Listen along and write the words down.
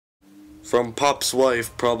From Pop's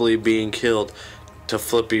wife probably being killed to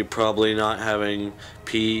Flippy probably not having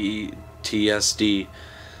PTSD.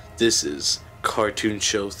 This is Cartoon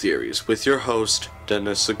Show Theories with your host,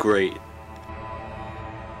 Dennis the Great.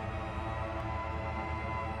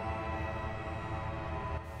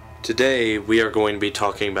 Today we are going to be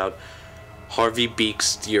talking about Harvey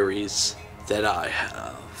Beaks theories that I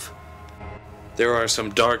have. There are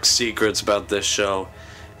some dark secrets about this show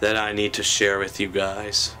that I need to share with you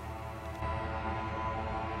guys.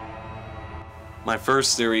 My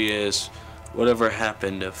first theory is, whatever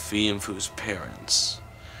happened to Fee and Foo's parents?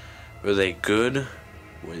 Were they good?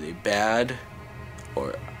 Were they bad?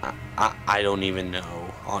 Or I don't even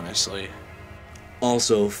know, honestly.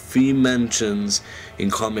 Also, Fee mentions in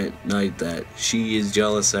comment night that she is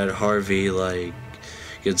jealous that Harvey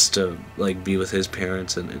gets to be with his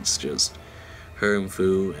parents, and it's just her and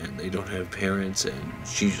Foo and they don't have parents, and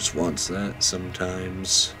she just wants that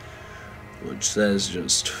sometimes, which that is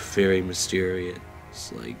just very mysterious.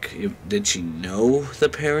 Did she know the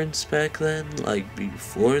parents back then,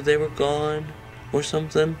 before they were gone or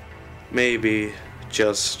something? Maybe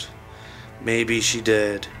she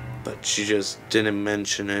did, but she just didn't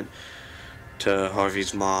mention it to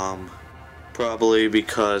Harvey's mom. Probably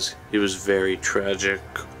because he was very tragic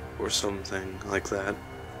or something like that.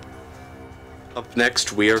 Up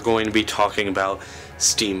next, we are going to be talking about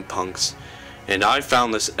steampunks, and I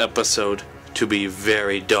found this episode to be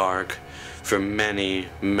very dark for many,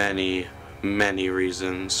 many, many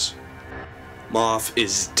reasons. Moth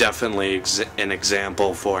is definitely an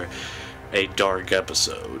example for a dark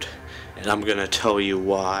episode, and I'm gonna tell you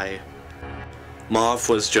why. Moth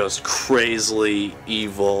was just crazily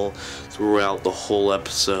evil throughout the whole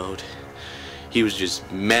episode. He was just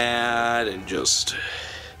mad and just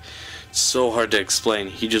so hard to explain.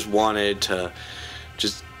 He just wanted to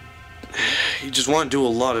do a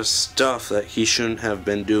lot of stuff that he shouldn't have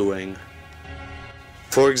been doing.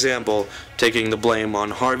 For example, taking the blame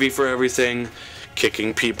on Harvey for everything,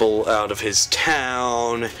 kicking people out of his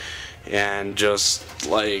town, and just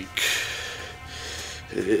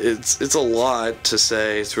it's a lot to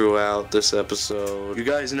say throughout this episode. You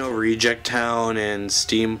guys know Reject Town and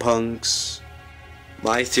Steampunks?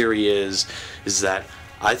 My theory is that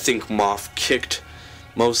I think Moth kicked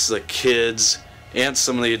most of the kids and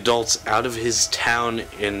some of the adults out of his town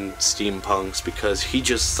in Steampunks because he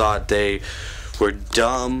just thought they were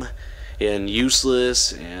dumb and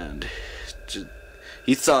useless, and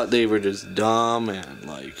he thought they were just dumb, and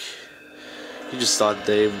he just thought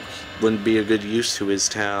they wouldn't be a good use to his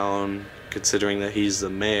town, considering that he's the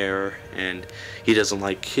mayor and he doesn't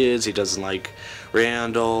like kids, he doesn't like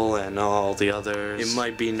Randall and all the others. It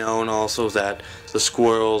might be known also that the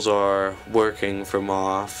squirrels are working for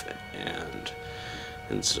Moth and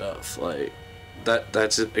stuff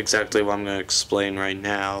that's exactly what I'm going to explain right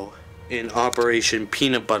now. In Operation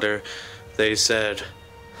Peanut Butter, they said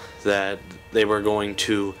that they were going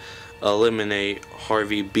to eliminate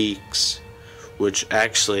Harvey Beaks, which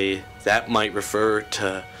actually that might refer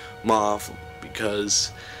to Moth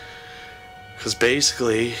because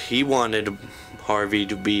basically he wanted Harvey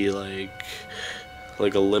to be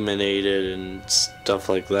eliminated and stuff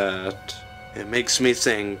like that. It makes me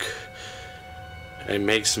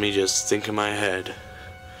just think in my head,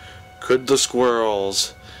 could the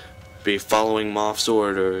squirrels be following Moth's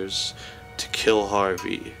orders to kill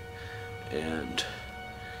Harvey? And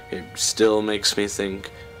it still makes me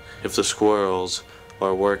think if the squirrels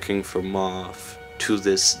are working for Moth to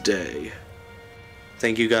this day.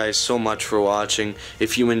 Thank you guys so much for watching.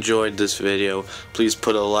 If you enjoyed this video, please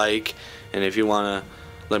put a like, and if you want to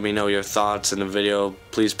let me know your thoughts in the video,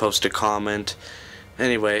 please post a comment.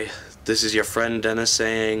 Anyway, this is your friend Dennis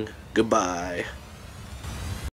saying goodbye.